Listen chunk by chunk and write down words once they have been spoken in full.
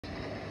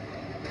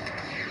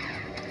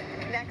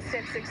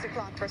Next at 6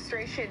 o'clock,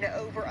 frustration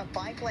over a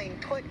bike lane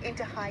put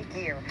into high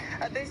gear.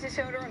 A business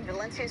owner on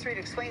Valencia Street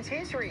explains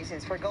his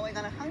reasons for going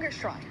on a hunger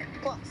strike.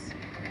 Plus,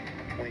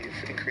 we've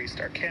increased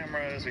our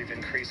cameras, we've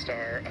increased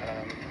our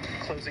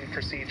closing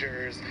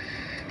procedures,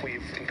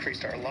 we've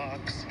increased our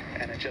locks,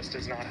 and it just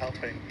is not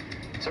helping.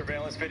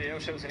 Surveillance video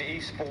shows an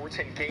esports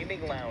and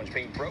gaming lounge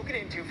being broken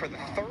into for the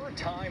third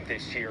time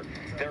this year.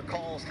 Their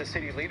calls to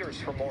city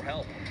leaders for more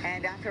help.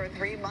 And after a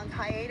 3-month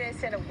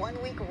hiatus and a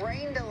 1-week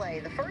rain delay,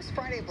 the first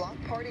Friday block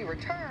party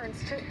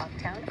returns to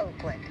Uptown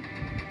Oakland.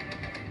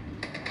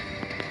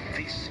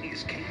 This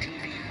is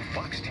KTVU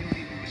Fox 2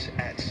 News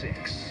at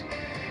 6.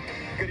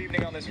 Good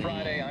evening on this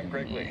Friday. I'm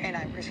Greg Lee. And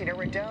I'm Christina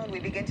Rendon. We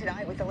begin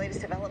tonight with the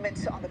latest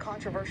developments on the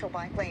controversial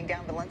bike lane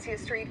down Valencia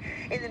Street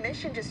in the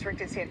Mission District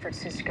in San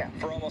Francisco.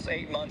 For almost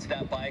 8 months,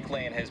 that bike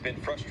lane has been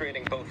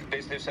frustrating both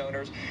business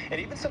owners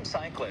and even some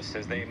cyclists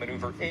as they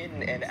maneuver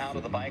in and out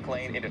of the bike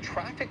lane into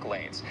traffic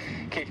lanes.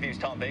 KTVU's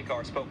Tom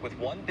Bakar spoke with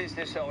one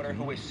business owner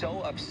who is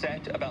so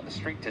upset about the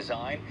street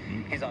design,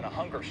 he's on a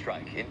hunger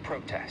strike in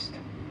protest.